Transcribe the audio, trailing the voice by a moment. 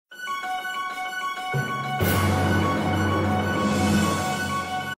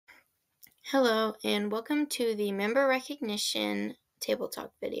Hello, and welcome to the Member Recognition Table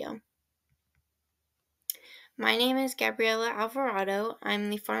Talk video. My name is Gabriela Alvarado. I'm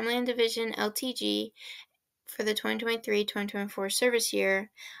the Farmland Division LTG for the 2023-2024 service year.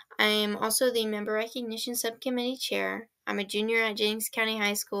 I am also the Member Recognition Subcommittee Chair. I'm a junior at Jennings County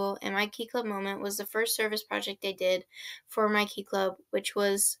High School, and my Key Club moment was the first service project I did for my Key Club, which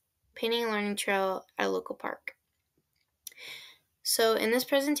was painting a learning trail at a local park. So in this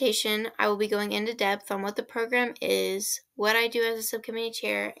presentation, I will be going into depth on what the program is, what I do as a subcommittee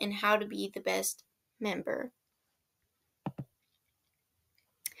chair, and how to be the best member.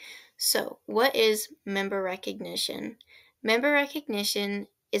 So what is member recognition? Member recognition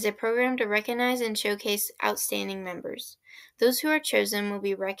is a program to recognize and showcase outstanding members. Those who are chosen will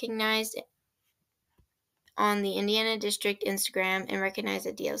be recognized on the Indiana District Instagram and recognized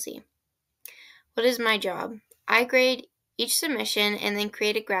at DLC. What is my job? I grade each submission and then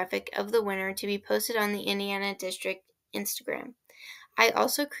create a graphic of the winner to be posted on the Indiana District Instagram. I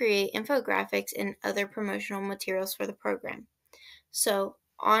also create infographics and other promotional materials for the program. So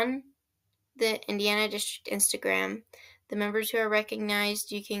on the Indiana District Instagram, the members who are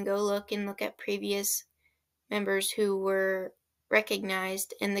recognized, you can go look at previous members who were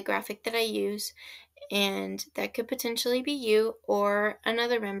recognized in the graphic that I use, and that could potentially be you or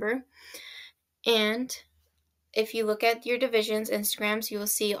another member. And if you look at your division's Instagrams, you will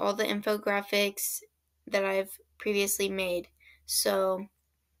see all the infographics that I've previously made. So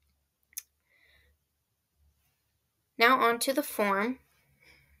now on to the form.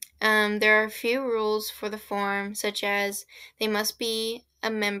 There are a few rules for the form, such as they must be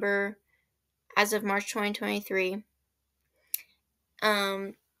a member as of March 2023.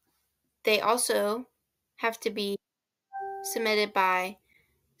 They also have to be submitted by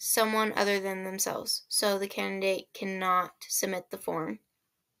someone other than themselves, so the candidate cannot submit the form.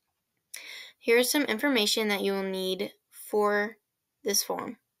 Here is some information that you will need for this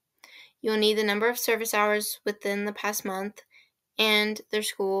form. You will need the number of service hours within the past month and their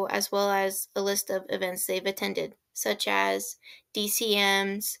school, as well as a list of events they've attended, such as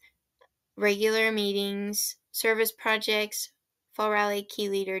DCMs, regular meetings, service projects, Fall Rally, Key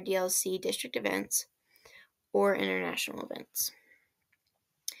Leader, DLC, district events, or international events.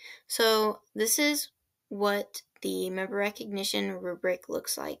 So this is what the member recognition rubric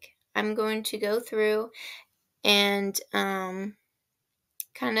looks like. I'm going to go through and kind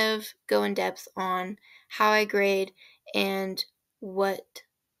of go in depth on how I grade and what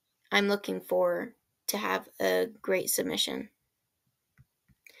I'm looking for to have a great submission.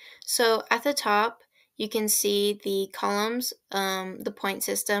 So at the top, you can see the columns, the point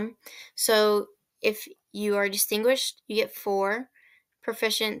system. So if you are distinguished, you get 4,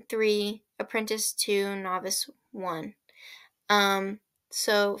 proficient 3, apprentice 2, novice 1.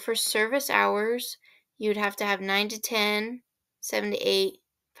 So for service hours, you'd have to have 9 to 10, 7 to 8,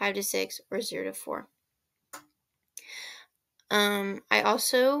 5 to 6, or 0 to 4. I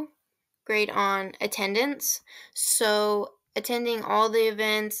also grade on attendance. So attending all the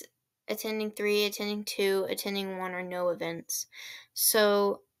events, attending 3, attending 2, attending 1, or no events.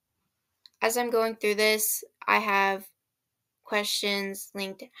 So as I'm going through this, I have questions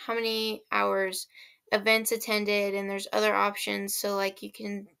linked how many hours, events attended, and there's other options. So like you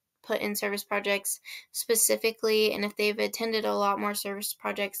can put in service projects specifically, and if they've attended a lot more service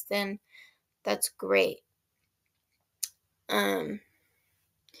projects, then that's great. For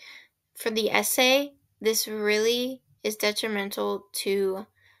the essay, this really is detrimental to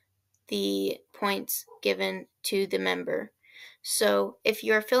the points given to the member. So if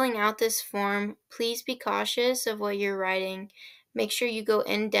you're filling out this form, please be cautious of what you're writing. Make sure you go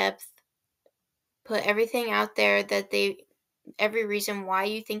in depth, put everything out there every reason why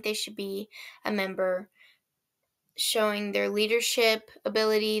you think they should be a member, showing their leadership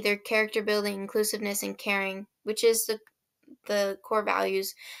ability, their character building, inclusiveness, and caring, which is the core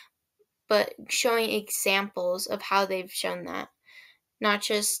values, but showing examples of how they've shown that. Not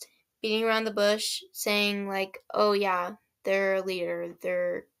just beating around the bush, saying like, oh yeah, they're a leader,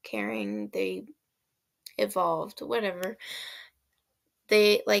 they're caring, they evolved, whatever.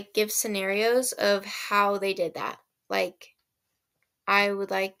 They give scenarios of how they did that. I would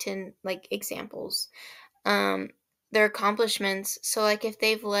like to examples. Their accomplishments. So if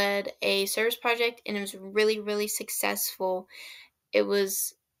they've led a service project and it was really, really successful, it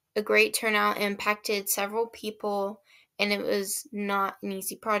was a great turnout, impacted several people, and it was not an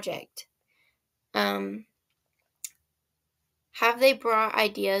easy project. Have they brought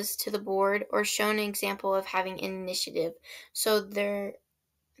ideas to the board or shown an example of having initiative? So they're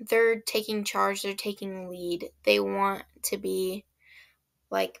taking charge, they're taking lead. They want to be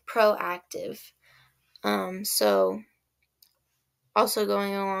like proactive. So also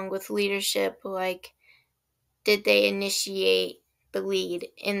going along with leadership, like did they initiate the lead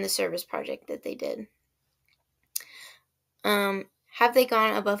in the service project that they did? Have they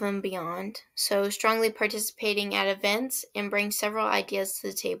gone above and beyond? So strongly participating at events and bring several ideas to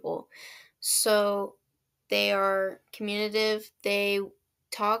the table. So they are communicative. They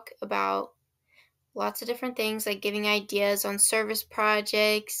talk about lots of different things, like giving ideas on service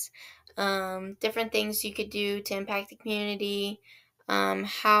projects, different things you could do to impact the community,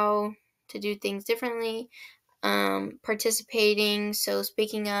 how to do things differently, participating, so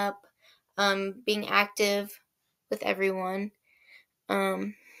speaking up, being active with everyone,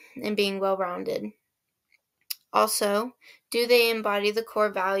 and being well-rounded. Also, do they embody the core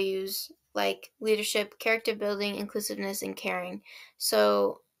values like leadership, character building, inclusiveness, and caring?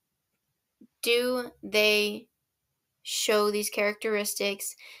 So, do they show these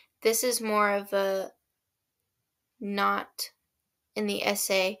characteristics? This is more of a not in the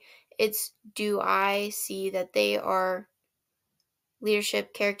essay. It's do I see that they are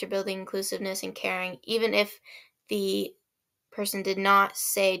leadership, character building, inclusiveness, and caring, even if the person did not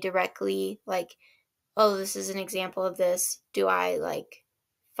say directly, like, oh, this is an example of this. Do I, like,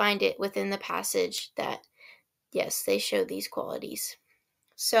 find it within the passage that, yes, they show these qualities?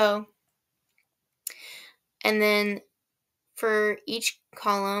 So, and then for each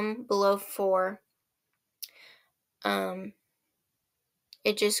column below 4,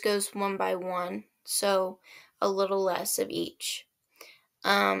 it just goes one by one, so a little less of each.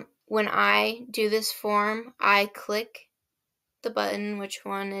 When I do this form, I click the button, which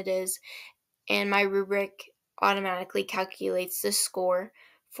one it is, and my rubric automatically calculates the score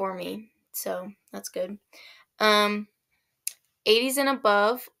for me. So that's good. 80s and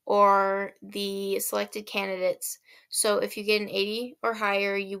above are the selected candidates. So if you get an 80 or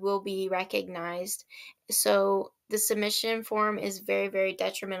higher, you will be recognized. So the submission form is very, very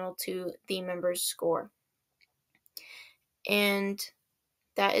detrimental to the member's score. And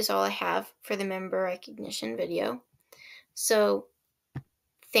that is all I have for the member recognition video. So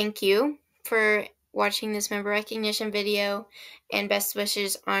thank you for watching this member recognition video, and best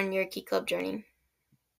wishes on your Key Club journey.